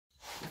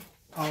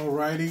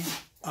Alrighty,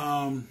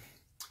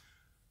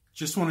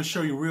 just want to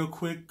show you real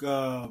quick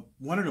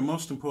one of the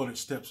most important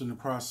steps in the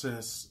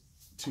process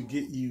to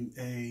get you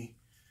a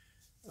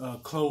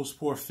closed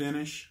pour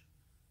finish.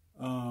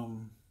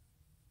 I'll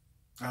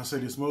say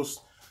this: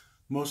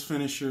 most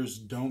finishers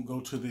don't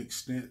go to the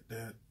extent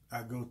that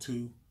I go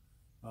to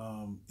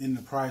in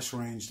the price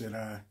range that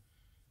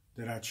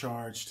I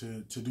charge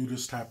to do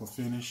this type of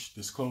finish,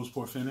 this closed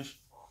pour finish.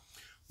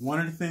 One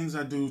of the things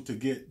I do to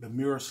get the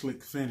mirror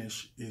slick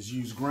finish is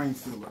use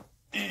Grainfill,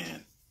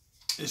 and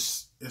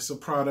it's a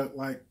product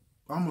like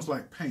almost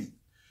like paint.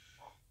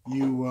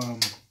 You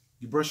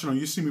brush it on.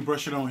 You see me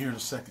brush it on here in a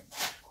second.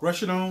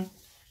 Brush it on.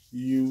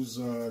 You use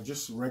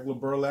just regular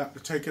burlap to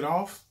take it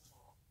off,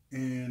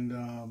 and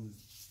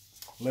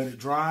let it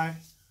dry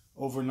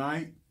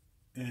overnight,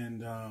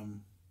 and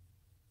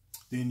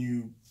then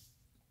you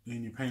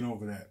paint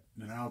over that.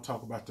 And I'll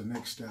talk about the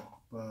next step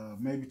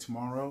maybe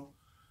tomorrow.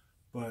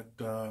 But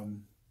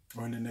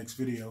or in the next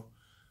video,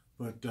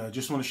 but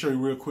just want to show you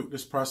real quick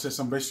this process.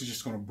 I'm basically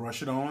just going to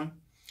brush it on.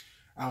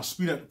 I'll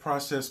speed up the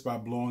process by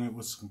blowing it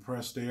with some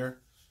compressed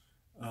air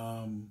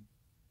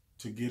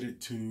to get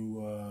it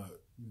to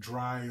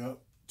dry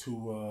up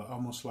to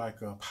almost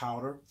like a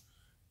powder,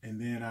 and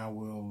then I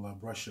will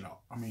brush it off.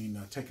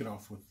 Take it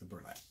off with the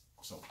burlap.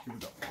 So here we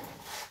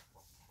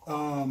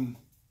go.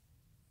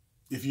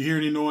 If you hear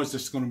any noise,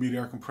 that's going to be the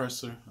air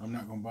compressor. I'm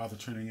not going to bother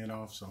turning it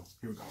off. So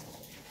here we go.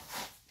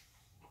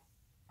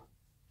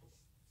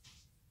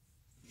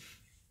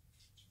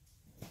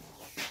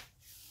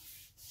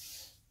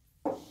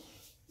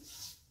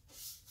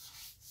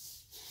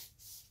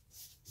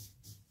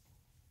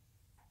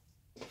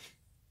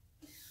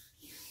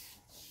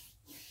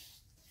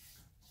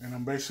 And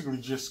I'm basically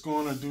just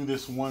going to do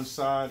this one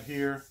side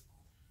here.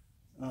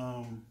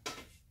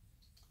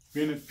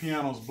 Being that the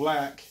piano's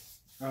black,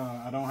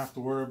 I don't have to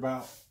worry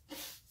about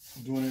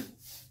doing it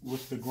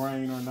with the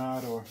grain or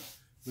not, or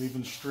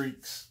leaving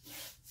streaks.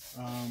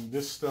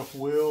 This stuff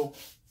will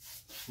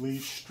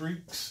leave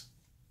streaks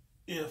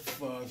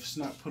if it's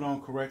not put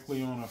on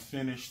correctly on a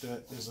finish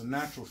that is a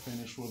natural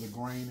finish, where the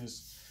grain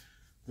is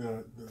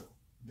the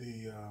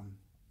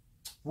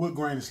wood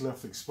grain is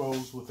left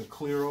exposed with a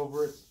clear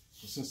over it.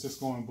 But since it's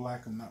going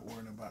black, I'm not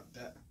worrying about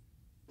that.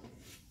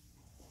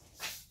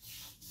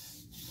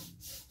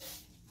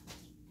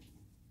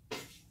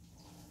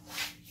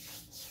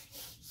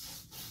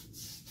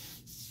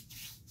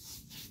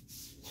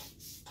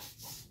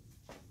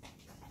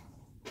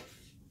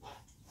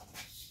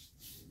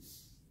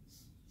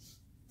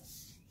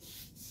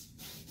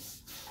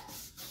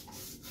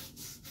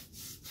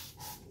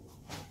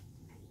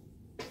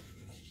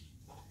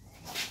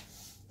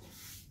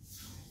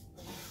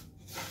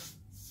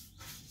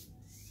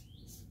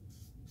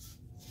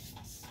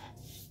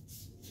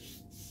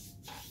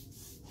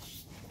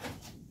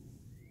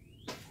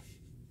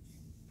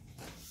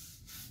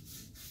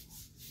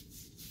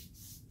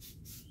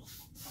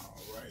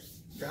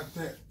 Got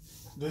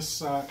this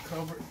side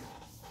covered,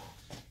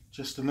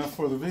 just enough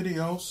for the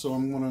video. So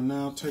I'm going to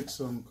now take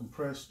some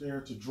compressed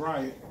air to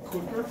dry it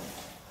quicker.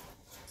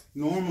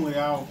 Normally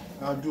I'll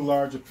do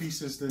larger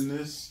pieces than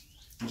this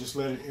and just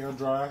let it air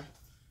dry,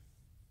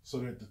 so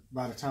that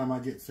by the time I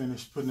get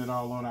finished putting it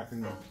all on, I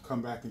can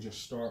come back and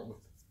just start with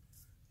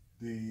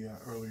the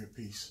earlier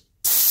piece.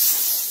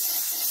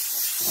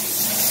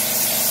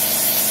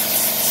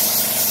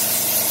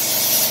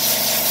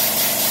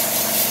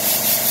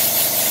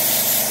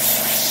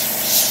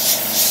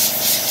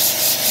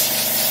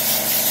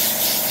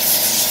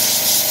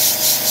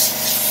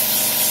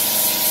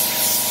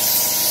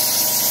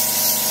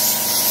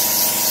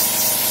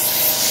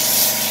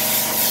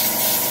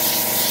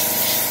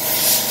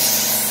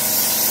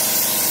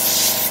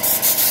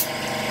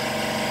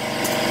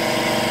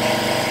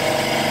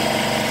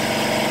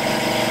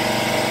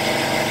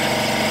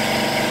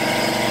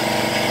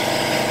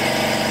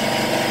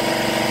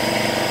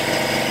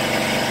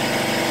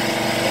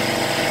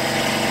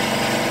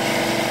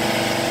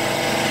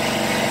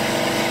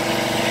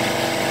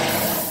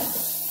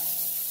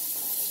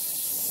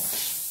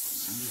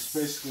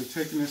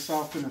 Basically taking this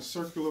off in a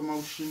circular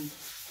motion,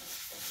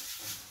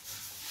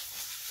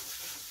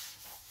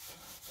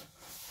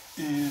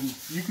 and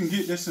you can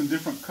get this in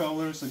different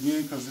colors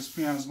again because this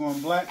piano is going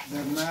black,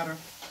 doesn't matter,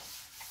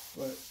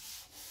 but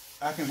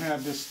I can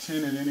have this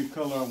tinted any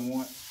color I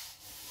want,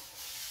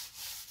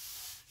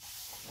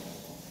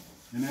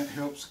 and that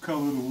helps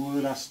color the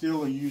wood. I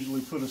still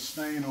usually put a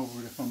stain over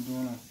it if I'm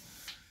doing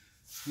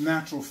a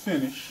natural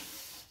finish.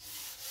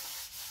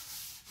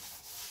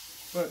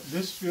 But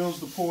this fills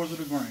the pores of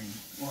the grain,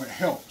 or it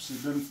helps. It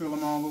doesn't fill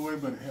them all the way,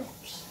 but it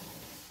helps.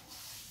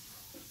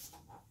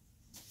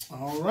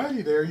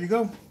 Alrighty, there you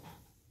go.